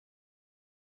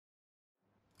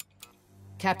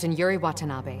Captain Yuri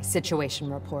Watanabe, situation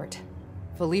report.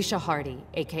 Felicia Hardy,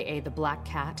 aka the Black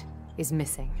Cat, is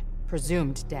missing,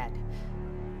 presumed dead.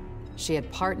 She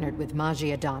had partnered with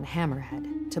Magia Don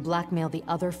Hammerhead to blackmail the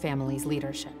other family's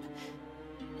leadership.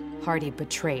 Hardy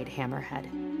betrayed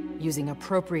Hammerhead. Using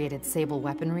appropriated Sable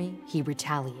weaponry, he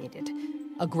retaliated,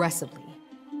 aggressively.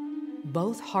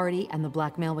 Both Hardy and the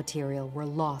blackmail material were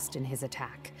lost in his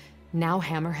attack. Now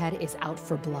Hammerhead is out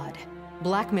for blood.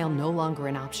 Blackmail no longer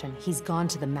an option, he's gone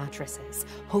to the mattresses,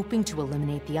 hoping to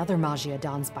eliminate the other Magia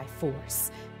Dons by force.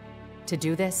 To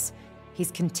do this, he's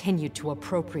continued to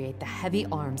appropriate the heavy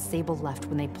arms Sable left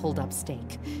when they pulled up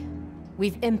stake.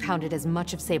 We've impounded as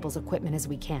much of Sable's equipment as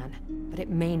we can, but it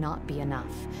may not be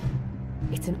enough.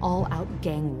 It's an all-out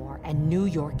gang war, and New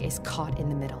York is caught in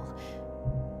the middle.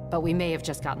 But we may have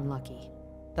just gotten lucky.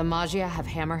 The Magia have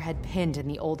Hammerhead pinned in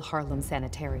the old Harlem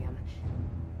sanitarium.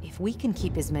 If we can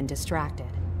keep his men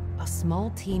distracted, a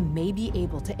small team may be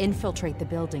able to infiltrate the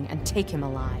building and take him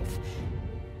alive.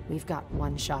 We've got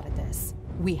one shot at this.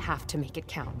 We have to make it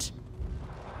count.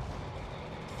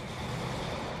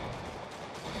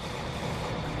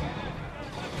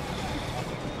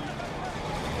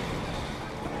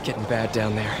 Getting bad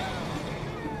down there.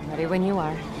 Ready when you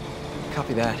are.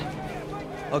 Copy that.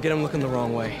 I'll get him looking the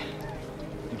wrong way.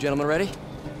 You gentlemen ready?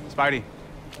 Spidey,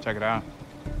 check it out.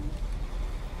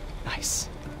 Nice.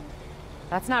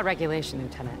 That's not regulation,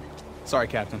 Lieutenant. Sorry,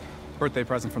 Captain. Birthday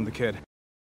present from the kid.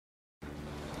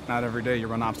 Not every day you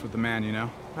run ops with the man, you know?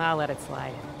 I'll let it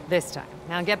slide. This time.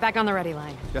 Now get back on the ready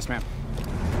line. Yes, ma'am.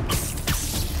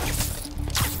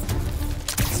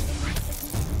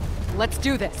 Let's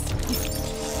do this.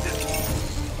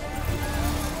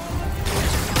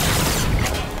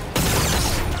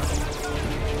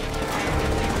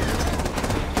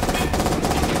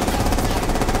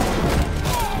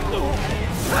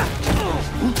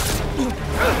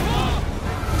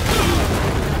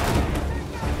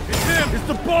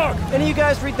 Any of you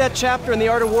guys read that chapter in The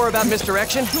Art of War about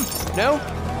misdirection? No?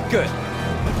 Good.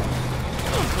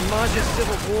 The Magia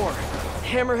Civil War.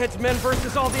 Hammerhead's men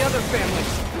versus all the other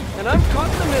families. And I'm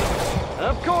caught in the middle.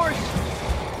 Of course.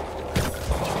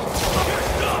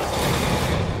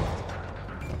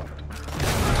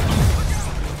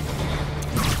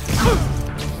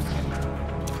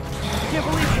 Can't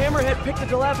believe Hammerhead picked a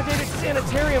dilapidated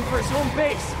sanitarium for his home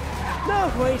base.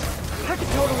 No, wait. I can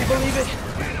totally believe it.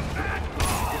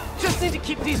 Just need to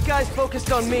keep these guys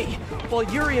focused on me, while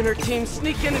Yuri and her team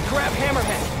sneak in and grab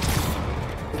Hammerhead.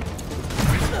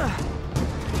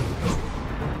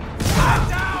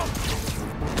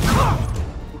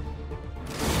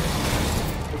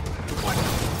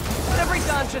 Every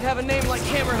Don should have a name like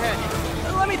Hammerhead.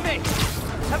 Let me think.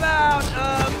 How about,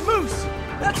 Moose?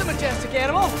 That's a majestic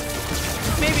animal.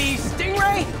 Maybe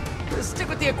Stingray? Stick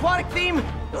with the aquatic theme.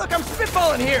 Look, I'm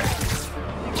spitballing here.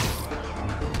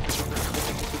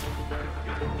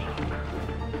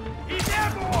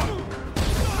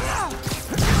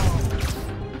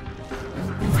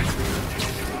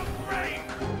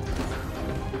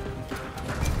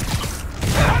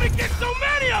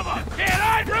 Can't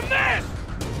hide from this!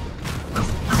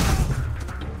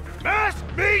 Mask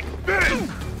meet finish!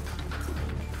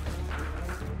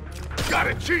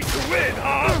 Gotta cheat to win,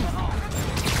 huh?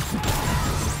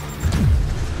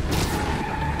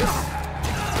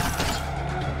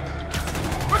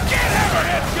 Forget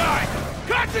Hammerhead, guys!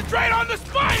 Concentrate on the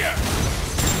spider!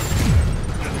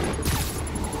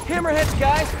 Hammerhead's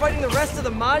guys fighting the rest of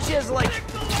the Magia is like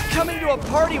coming to a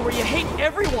party where you hate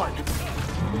everyone.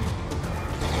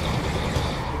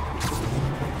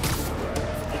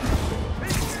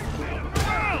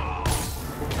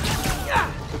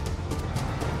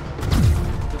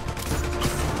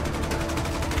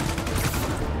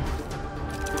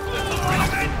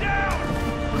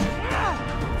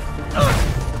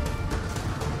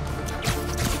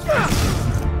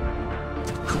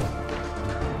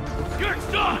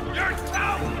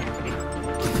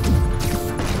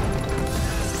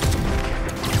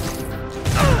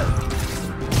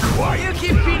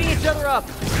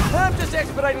 I'm just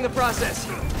expediting the process.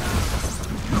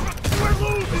 We're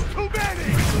losing too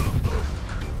many!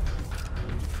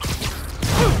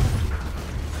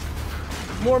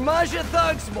 More Magia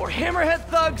thugs, more Hammerhead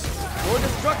thugs, more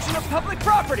destruction of public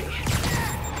property.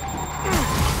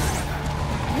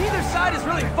 Neither side has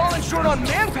really fallen short on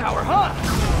manpower, huh?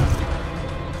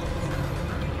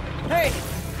 Hey,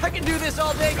 I can do this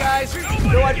all day, guys,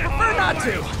 though I'd prefer not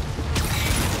to.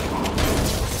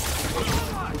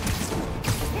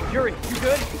 Yuri, you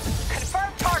good?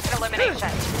 Confirm target elimination.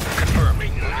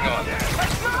 Confirming.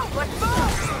 Let's move! Let's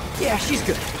move! Yeah, she's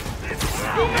good.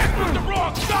 You messed with the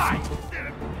wrong side!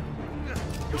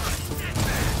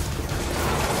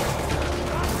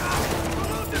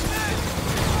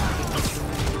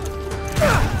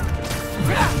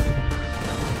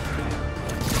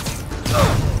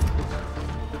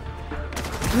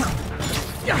 Eat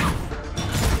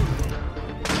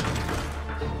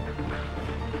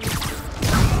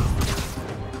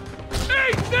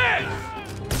this!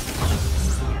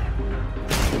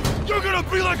 You're gonna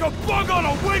be like a bug on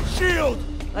a windshield!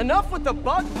 Enough with the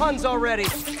bug puns already!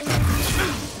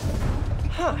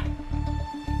 Huh.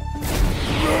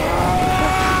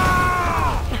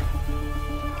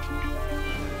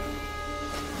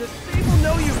 Does Sable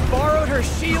know you borrowed her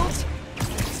shields?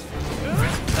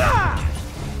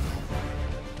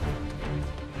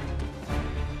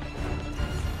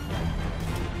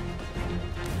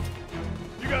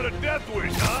 You got a death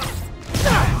wish, huh?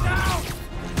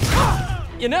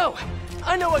 You know,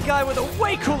 I know a guy with a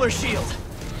way cooler shield.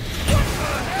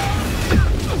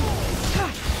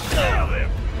 Nail him!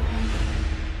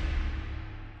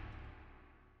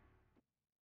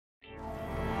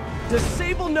 Does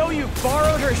Sable know you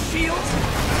borrowed her shields?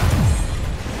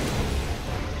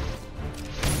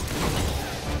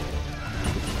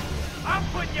 I'm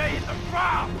putting you in the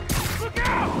ground! Look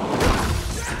out!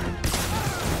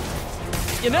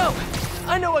 You know,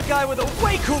 I know a guy with a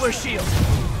way cooler shield.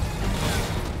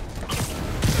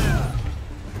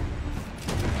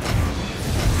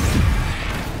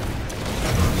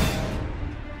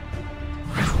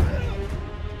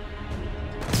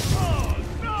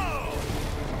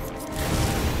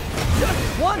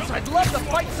 Once, I'd love to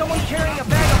fight someone carrying a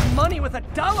bag of money with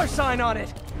a $sign on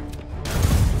it.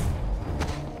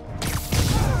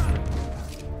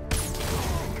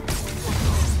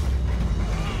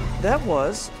 That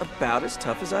was about as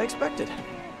tough as I expected.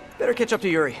 Better catch up to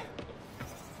Yuri.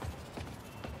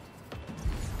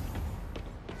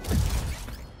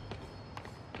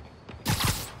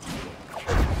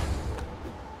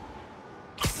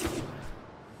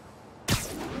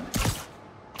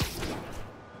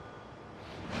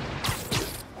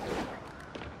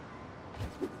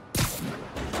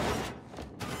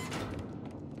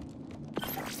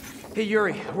 Hey,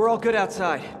 Yuri, we're all good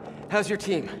outside. How's your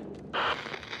team?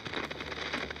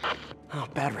 Oh,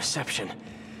 bad reception.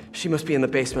 She must be in the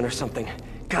basement or something.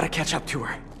 Gotta catch up to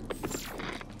her.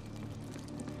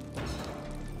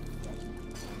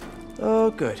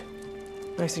 Oh, good.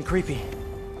 Nice and creepy.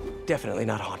 Definitely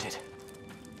not haunted.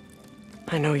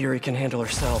 I know Yuri can handle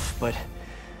herself, but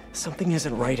something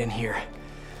isn't right in here.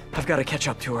 I've gotta catch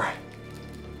up to her.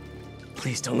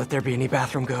 Please don't let there be any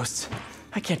bathroom ghosts.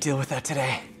 I can't deal with that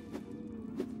today.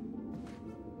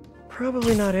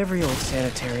 Probably not every old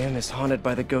sanitarium is haunted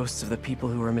by the ghosts of the people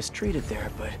who were mistreated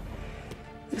there, but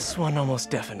this one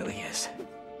almost definitely is.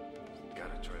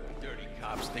 Gotta try the dirty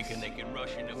cops thinking they can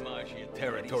rush into Maggia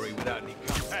territory without any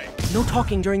Hey! No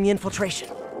talking during the infiltration.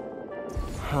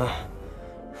 Huh.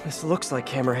 This looks like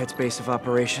Hammerhead's base of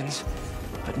operations,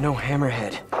 but no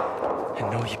Hammerhead. And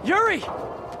no Yuri!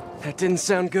 That didn't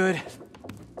sound good.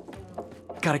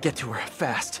 Gotta get to her,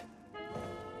 fast.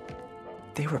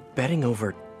 They were betting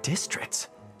over districts.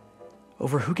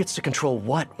 Over who gets to control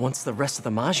what once the rest of the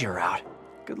Maggia are out.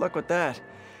 Good luck with that.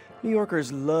 New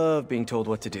Yorkers love being told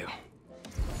what to do.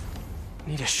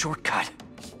 Need a shortcut.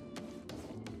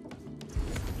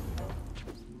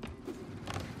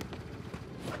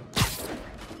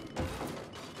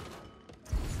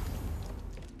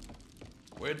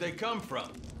 Where'd they come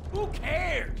from? Who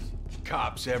cares?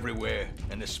 Cops everywhere,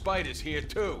 and the spider's here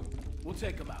too. We'll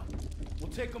take them out. We'll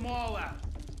take them all out.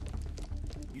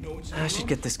 You know what's in the I should room?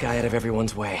 get this guy out of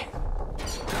everyone's way.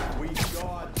 We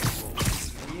guard the room.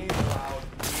 We ain't allowed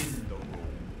in the room.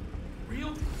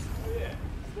 Real? Yeah.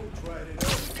 Go try it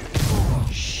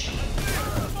out. Shh.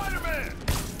 Spider-Man!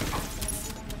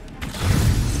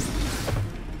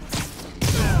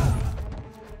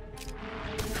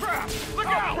 Crap! Look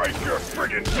out! Break your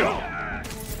friggin' jaw!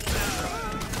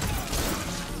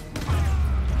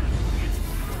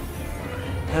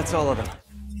 That's all of them.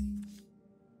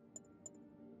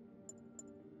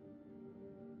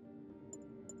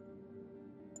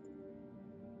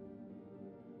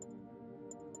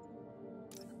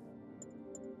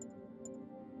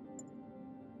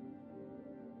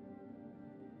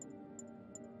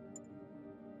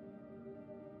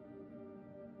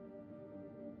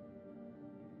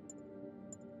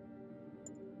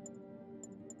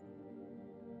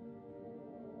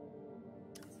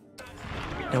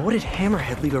 Now what did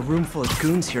Hammerhead leave a room full of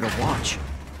goons here to watch?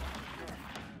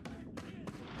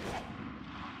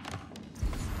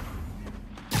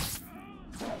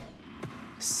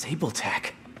 Sable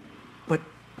tech? But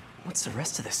what's the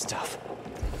rest of this stuff?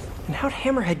 And how'd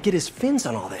Hammerhead get his fins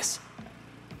on all this?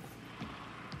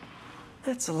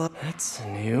 That's a lot. That's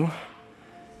new.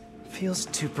 Feels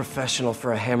too professional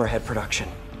for a Hammerhead production.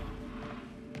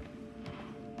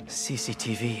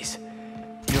 CCTVs.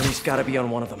 Yuri's gotta be on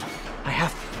one of them. I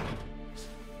have...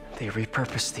 They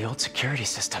repurposed the old security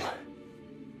system.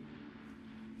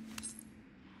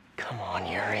 Come on,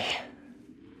 Yuri.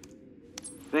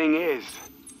 Thing is,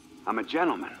 I'm a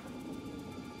gentleman.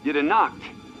 You'd have knocked.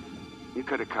 You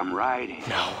could have come right in.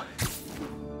 No.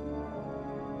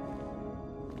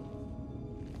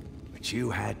 But you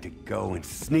had to go and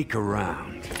sneak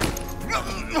around.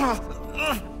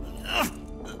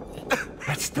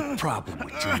 That's the problem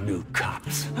with you new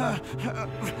cops.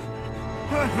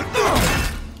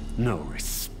 No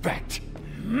respect.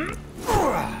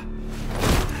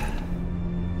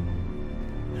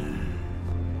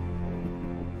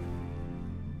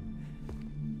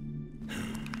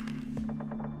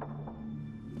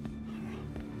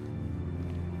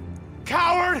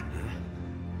 Coward!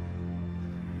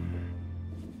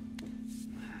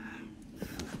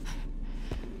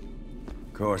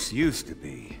 Of course, used to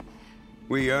be.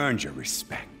 We earned your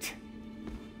respect.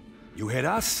 You hit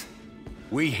us,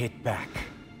 we hit back.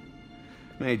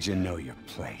 Made you know your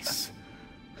place.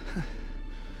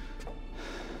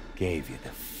 Gave you the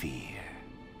fear.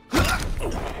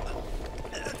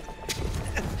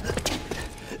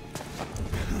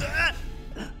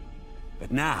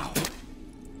 But now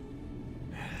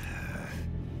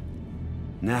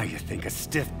you think a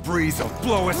stiff breeze will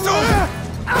blow us over?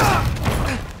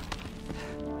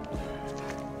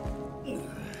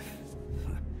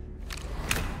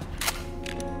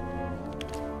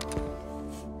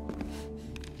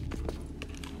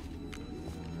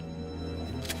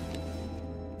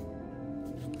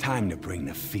 Time to bring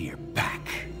the fear back.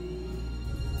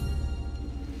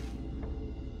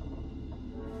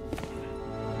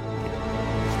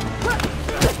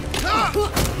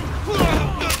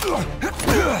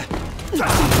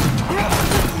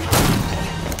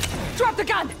 Drop the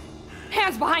gun!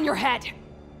 Hands behind your head!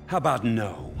 How about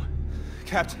no?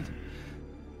 Captain,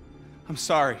 I'm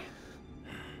sorry.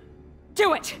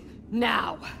 Do it!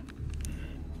 Now!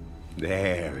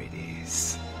 There it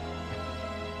is.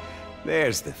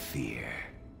 There's the fear.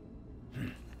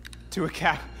 Do it,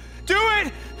 Cap. Do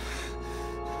it!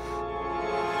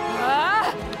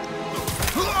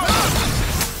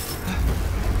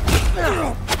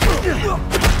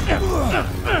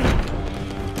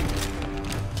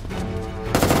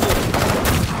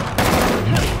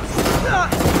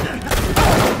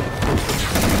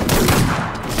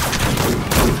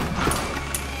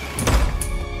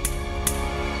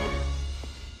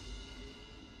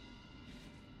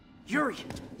 Yuri!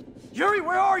 Yuri,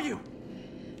 where are you?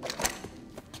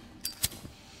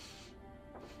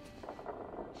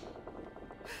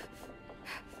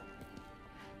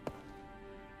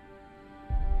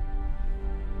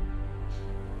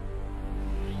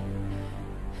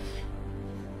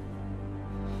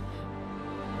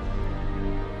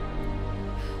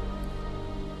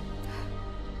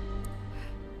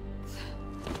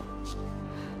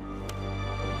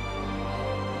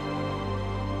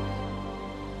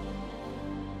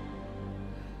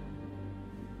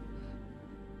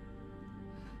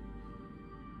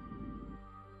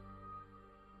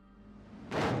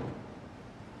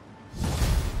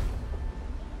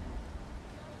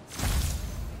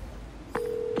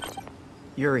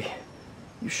 Yuri,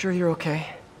 you sure you're okay?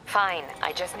 Fine.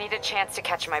 I just need a chance to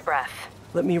catch my breath.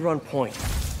 Let me run point.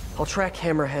 I'll track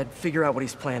Hammerhead, figure out what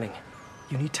he's planning.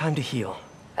 You need time to heal.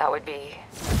 That would be...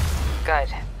 good.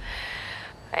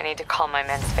 I need to call my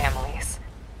men's families.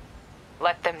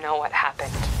 Let them know what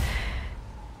happened.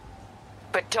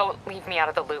 But don't leave me out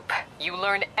of the loop. You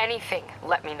learn anything,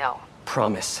 let me know.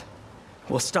 Promise.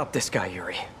 We'll stop this guy,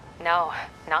 Yuri. No,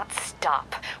 not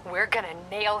stop. We're gonna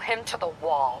nail him to the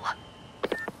wall.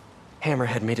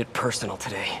 Hammerhead made it personal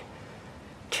today.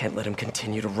 Can't let him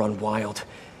continue to run wild.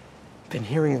 Been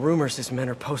hearing rumors his men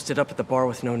are posted up at the bar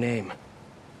with no name.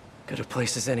 Good a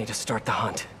place as any to start the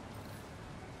hunt.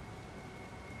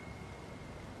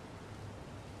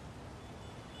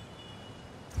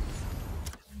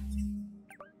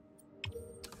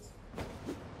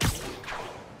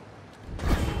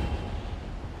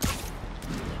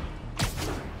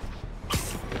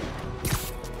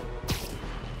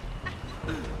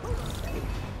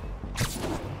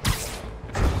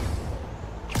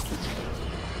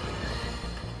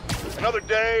 Another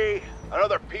day,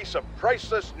 another piece of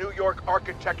priceless New York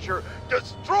architecture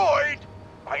destroyed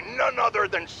by none other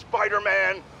than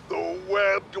Spider-Man, the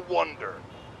Webbed Wonder.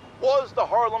 Was the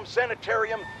Harlem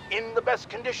Sanitarium in the best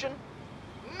condition?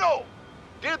 No.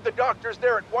 Did the doctors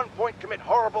there at one point commit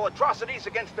horrible atrocities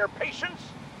against their patients?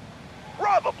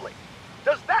 Probably.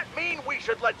 Does that mean we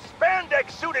should let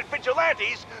spandex-suited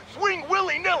vigilantes swing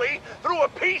willy-nilly through a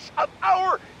piece of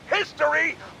our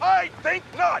history? I think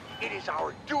not. It is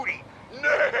our duty,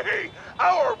 nay,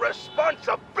 our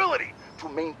responsibility to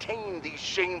maintain these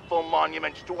shameful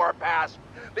monuments to our past,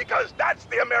 because that's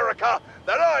the America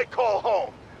that I call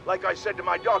home. Like I said to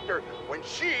my doctor when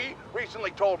she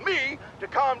recently told me to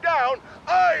calm down,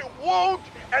 I won't,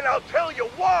 and I'll tell you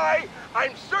why.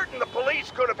 I'm certain the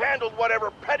police could have handled whatever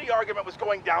petty argument was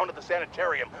going down at the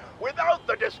sanitarium without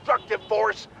the destructive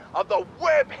force of the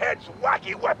webhead's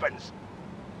wacky weapons.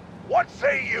 What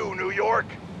say you, New York?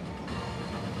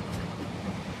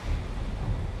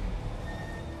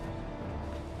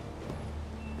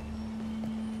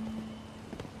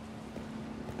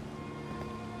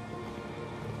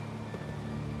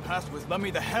 Passwords, let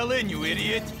me the hell in, you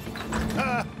idiot!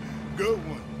 Ha! Good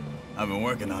one. I've been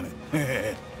working on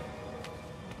it.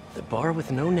 The bar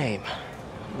with no name.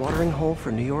 Watering hole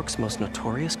for New York's most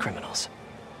notorious criminals.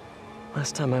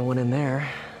 Last time I went in there,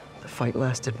 the fight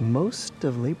lasted most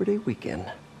of Labor Day weekend.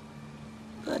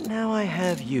 But now I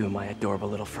have you, my adorable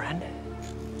little friend.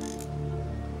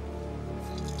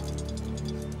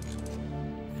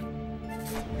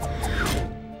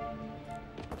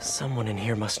 Someone in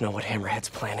here must know what Hammerhead's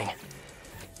planning.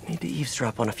 Need to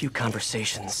eavesdrop on a few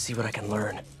conversations, see what I can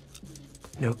learn.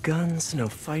 No guns, no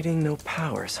fighting, no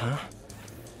powers, huh?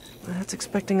 That's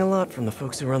expecting a lot from the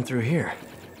folks who run through here.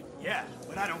 Yeah,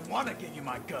 but I don't want to give you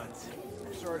my guns.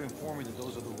 I'm sorry to inform you that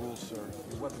those are the rules, sir.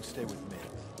 Your weapons stay with me.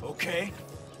 Okay,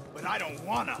 but I don't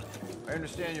wanna. I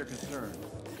understand your concern.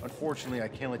 Unfortunately, I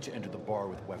can't let you enter the bar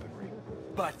with weaponry.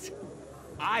 But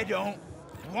I don't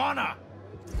wanna.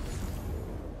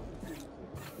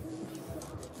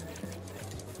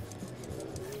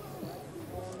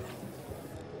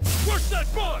 Where's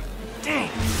that boy? Dang!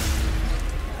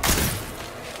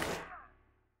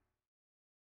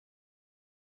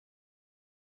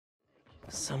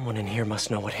 Someone in here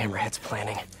must know what Hammerhead's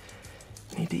planning.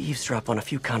 Need to eavesdrop on a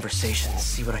few conversations,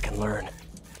 see what I can learn.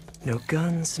 No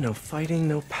guns, no fighting,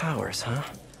 no powers, huh?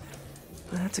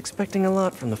 That's expecting a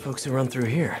lot from the folks who run through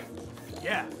here.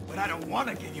 Yeah, but I don't want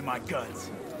to give you my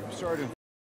guns. I'm sorry to...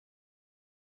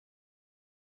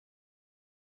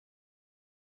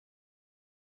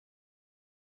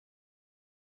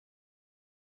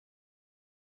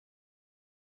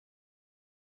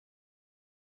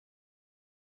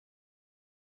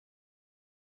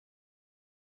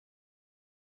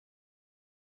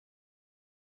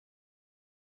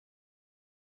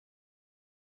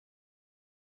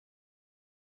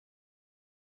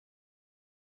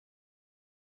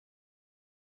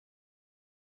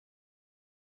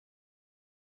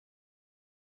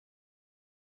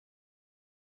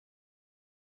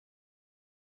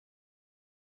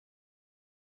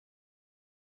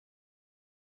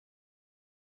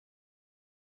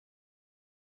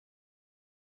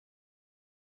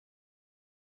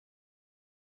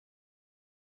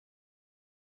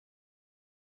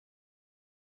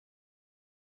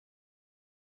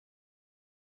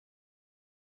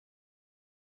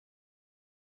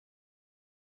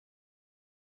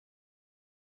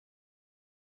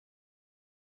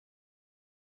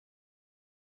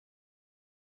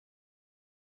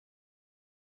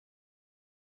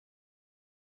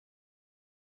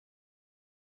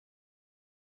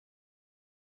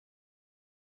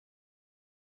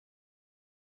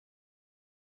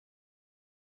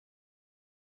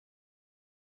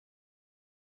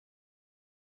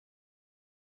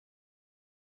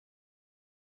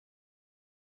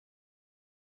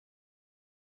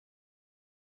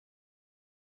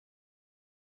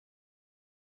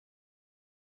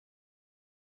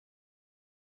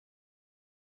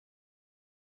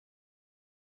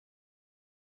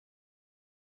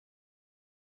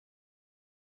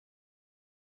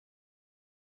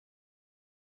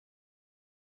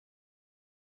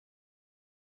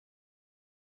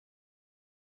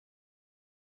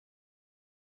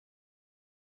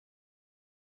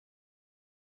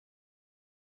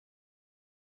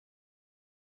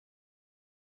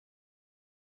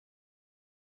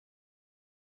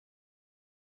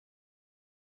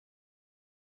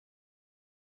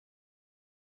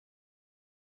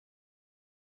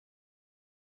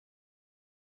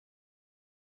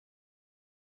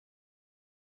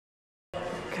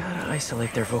 Gotta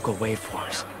isolate their vocal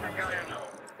waveforms.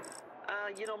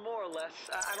 You know, more or less.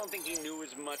 I don't think he knew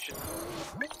as much as...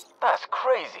 That's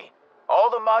crazy. All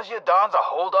the Maggia Dons are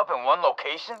holed up in one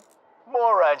location?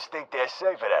 Morons think they're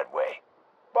safer that way.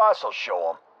 Boss will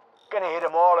show them. Gonna hit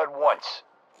them all at once.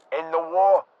 In the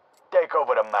war, take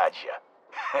over the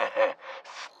Maggia.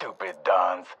 Stupid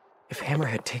Dons. If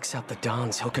Hammerhead takes out the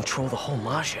Dons, he'll control the whole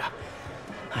Maggia.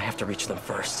 I have to reach them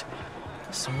first.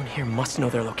 Someone here must know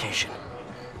their location.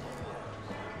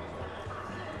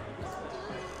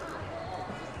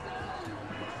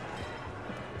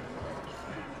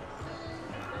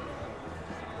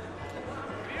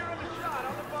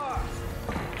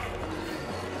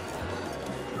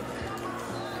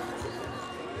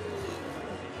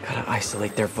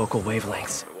 isolate their vocal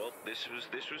wavelengths. Well, this was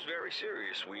very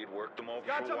serious. We had worked them over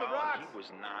for a while. He was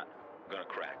not gonna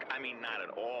crack. I mean, not at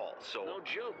all. So No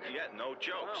joke. Yeah, no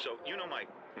joke. Wow. So you know my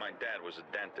dad was a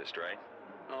dentist, right?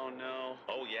 Oh no.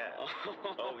 Oh yeah.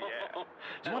 Oh yeah.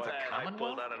 So What's a I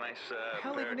pulled out a nice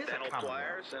pair of dental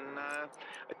pliers and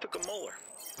I took a molar.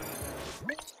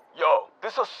 Yo,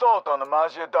 this assault on the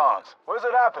Maggia Dons. Where's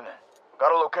it happening?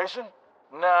 Got a location?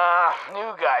 Nah,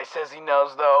 new guy says he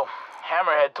knows though.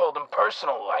 Hammerhead told him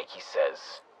personal like, he says.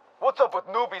 What's up with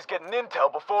newbies getting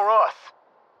intel before us?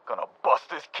 Gonna bust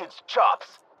this kid's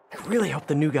chops. I really hope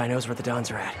the new guy knows where the Dons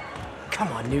are at. Come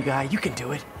on, new guy, you can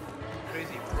do it.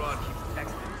 Crazy broad keeps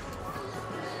texting.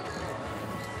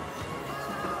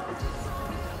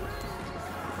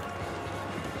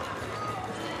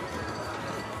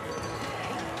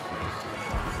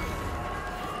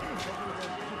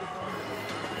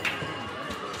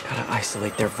 Gotta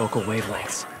isolate their vocal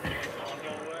wavelengths.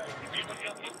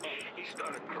 He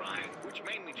started crying, which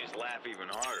made me just laugh even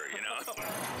harder, you know?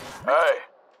 Hey,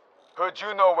 heard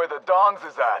you know where the Dons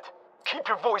is at. Keep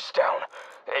your voice down.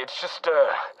 It's just,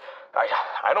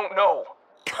 I don't know.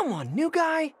 Come on, new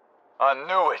guy. I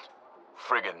knew it.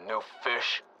 Friggin' new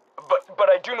fish. But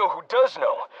I do know who does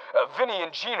know. Vinny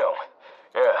and Gino.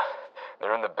 Yeah,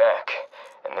 they're in the back,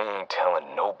 and they ain't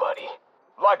telling nobody.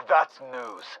 Like that's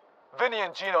news. Vinny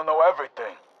and Gino know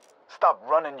everything. Stop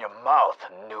running your mouth,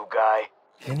 new guy.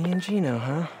 Vinny and Gino,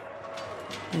 huh?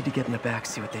 Need to get in the back,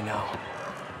 see what they know.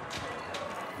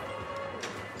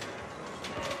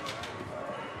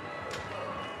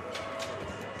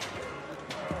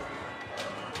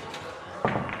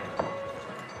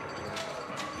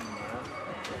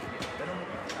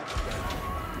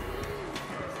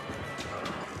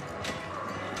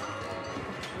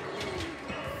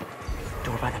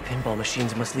 Door by the pinball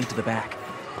machines must lead to the back.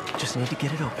 Just need to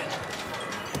get it open.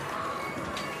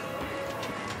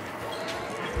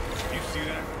 You see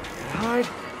that? Hide.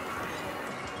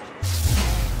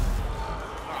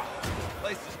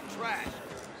 Place is trash.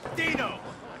 Dino!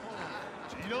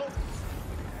 Gino?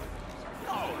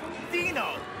 No, Dino!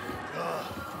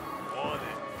 On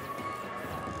it.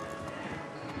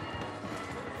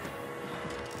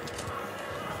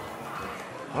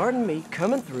 Pardon me,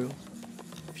 coming through.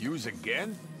 Fuse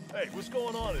again? Hey, what's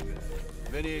going on in there?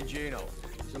 Vinny and Gino.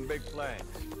 Some big plans.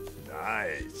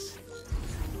 Nice.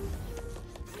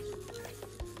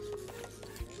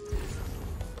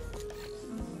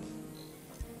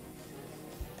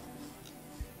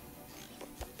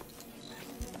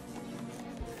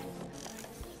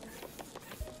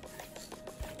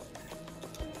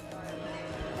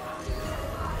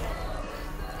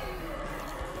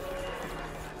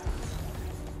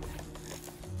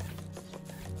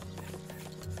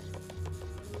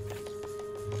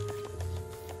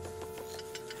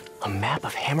 A map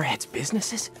of Hammerhead's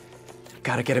businesses?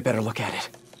 Gotta get a better look at it.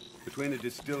 Between the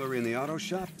distillery and the auto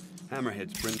shop,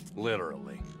 Hammerhead's print.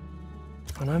 Literally.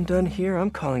 When I'm done here,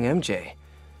 I'm calling MJ.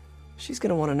 She's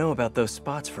gonna want to know about those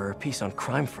spots for her piece on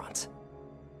crime fronts.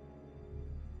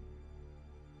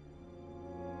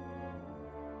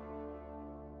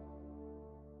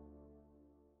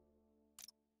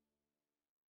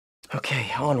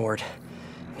 Okay, onward.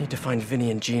 Need to find Vinny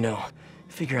and Gino.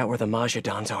 Figure out where the Maggia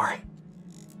Dons are.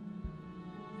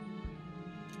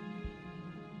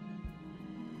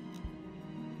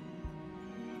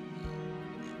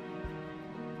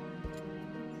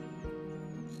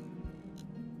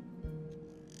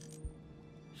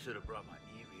 Should have brought my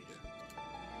e-reader.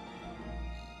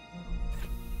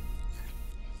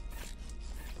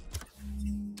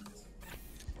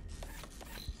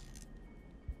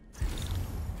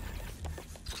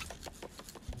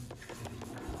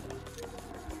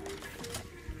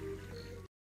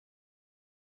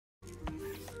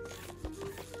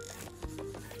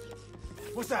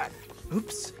 What's that?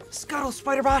 Oops. Scuttle,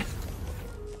 Spider-Bot!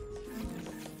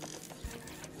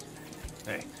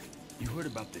 Hey, you heard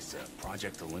about this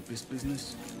Project Olympus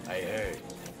business? I heard.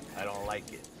 I don't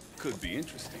like it. Could be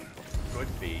interesting. Could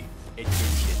be. It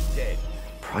could get dead.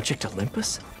 Project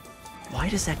Olympus? Why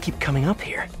does that keep coming up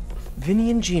here?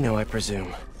 Vinny and Gino, I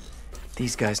presume.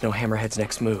 These guys know Hammerhead's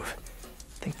next move.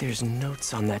 Think there's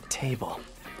notes on that table.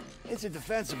 It's a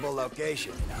defensible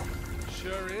location, you know.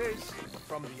 Sure is.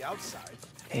 From the outside.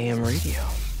 AM radio.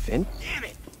 Vin? Damn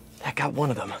it! That got one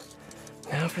of them.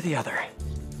 Now for the other.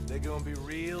 They're gonna be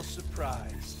real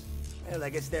surprised. Yeah,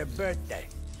 like it's their birthday.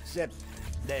 Except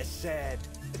they're sad.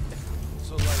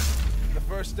 So like, the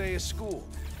first day of school.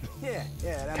 Yeah,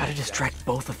 that Gotta makes distract sense.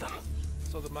 both of them.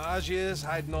 So the Maggia's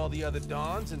hiding all the other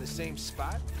Dons in the same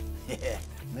spot? Yeah,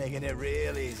 making it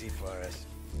real easy for us.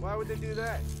 Why would they do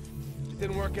that?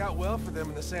 didn't work out well for them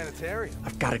in the sanitarium.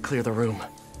 I've got to clear the room.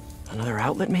 Another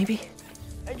outlet, maybe?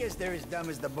 I guess they're as dumb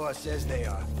as the boss says they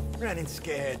are. Running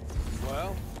scared.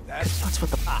 Well, that's what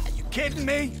the... Ah, you kidding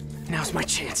me? Now's my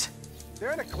chance.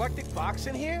 there an eclectic box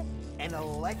in here? An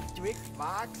electric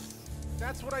box?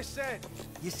 That's what I said.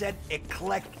 You said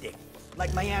eclectic.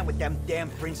 Like my aunt with them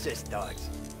damn princess dogs.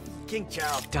 King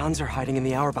Charles. Dons are hiding in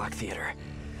the Auerbach Theater.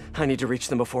 I need to reach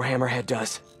them before Hammerhead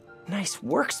does. Nice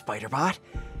work, Spider-Bot.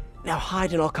 Now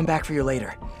hide and I'll come back for you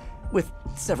later. With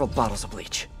several bottles of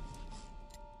bleach.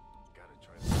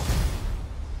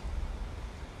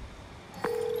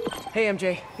 Hey,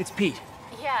 MJ. It's Pete.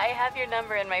 Yeah, I have your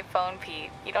number in my phone, Pete.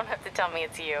 You don't have to tell me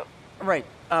it's you. Right,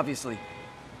 obviously.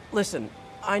 Listen,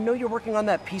 I know you're working on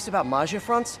that piece about Maggia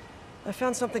fronts. I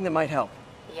found something that might help.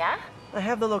 Yeah? I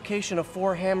have the location of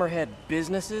 4 Hammerhead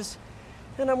businesses,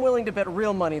 and I'm willing to bet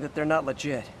real money that they're not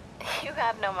legit. You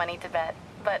have no money to bet,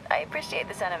 but I appreciate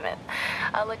the sentiment.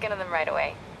 I'll look into them right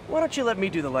away. Why don't you let me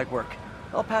do the legwork?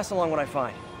 I'll pass along what I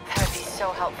find. That would be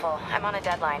so helpful. I'm on a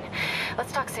deadline.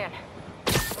 Let's talk soon.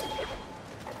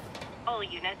 All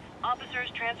units, officers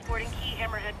transporting key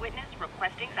Hammerhead witness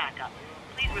requesting backup.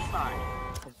 Please respond.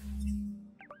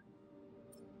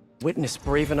 Witness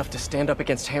brave enough to stand up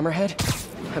against Hammerhead?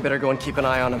 I better go and keep an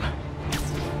eye on him.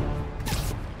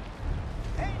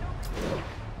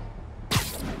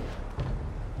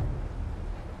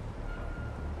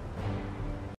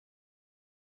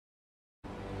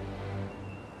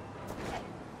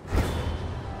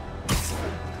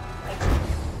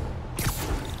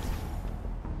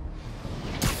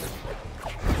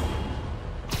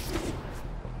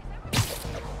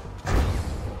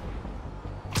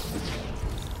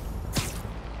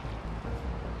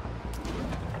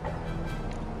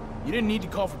 You didn't need to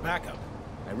call for backup.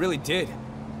 I really did.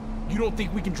 You don't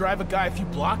think we can drive a guy a few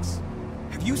blocks?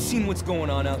 Have you seen what's going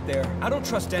on out there? I don't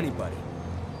trust anybody.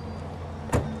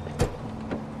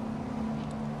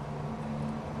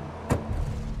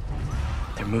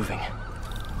 They're moving.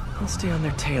 I'll stay on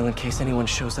their tail in case anyone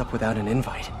shows up without an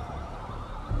invite.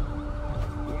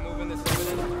 We're moving this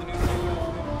evidence to the newspaper.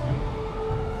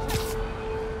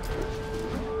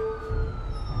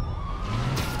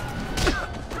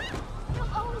 You'll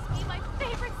always be my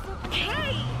favorite superhero.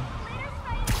 Hey!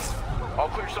 All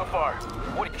clear so far.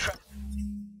 What are you trying?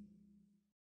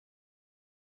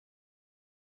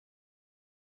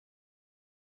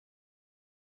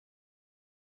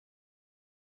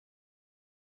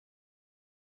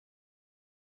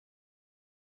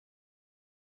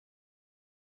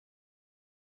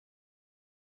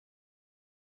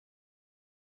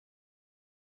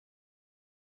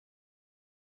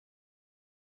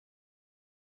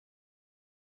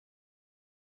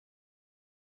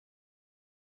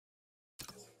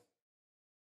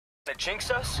 That jinx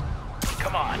us?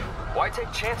 Come on, why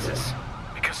take chances?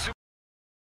 Because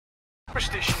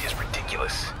superstition is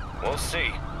ridiculous. We'll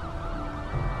see.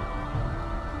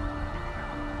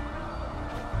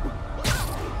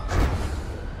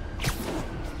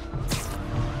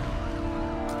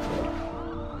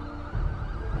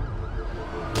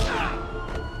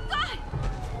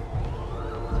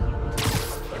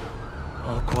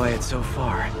 All quiet so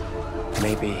far.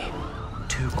 Maybe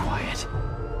too quiet.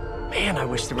 Man, I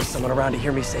wish there was someone around to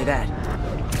hear me say that.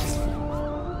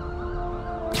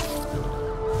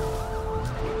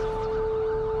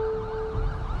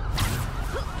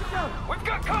 We've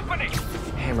got company!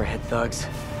 Hammerhead thugs.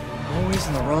 Always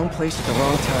in the wrong place at the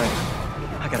wrong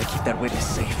time. I gotta keep that witness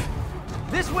safe.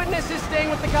 This witness is staying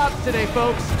with the cops today,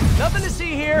 folks. Nothing to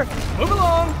see here. Move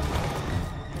along.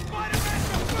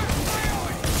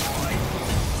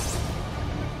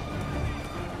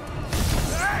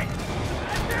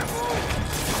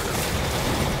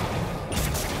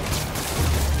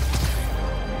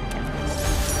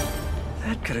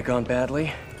 That could have gone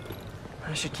badly.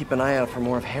 I should keep an eye out for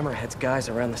more of Hammerhead's guys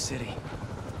around the city.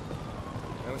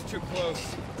 That was too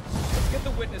close. Let's get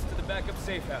the witness to the backup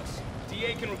safe house.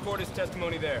 DA can record his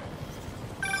testimony there.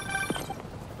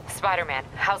 Spider-Man,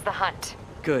 how's the hunt?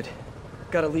 Good.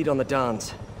 Got a lead on the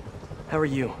Dons. How are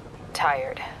you?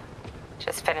 Tired.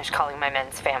 Just finished calling my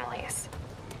men's families.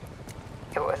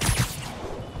 It was...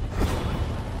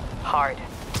 hard.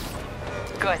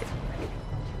 Good.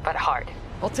 But hard.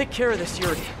 I'll take care of this,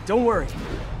 Yuri. Don't worry.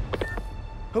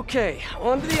 Okay,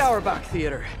 on to the Auerbach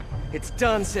Theater. It's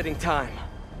done sitting time.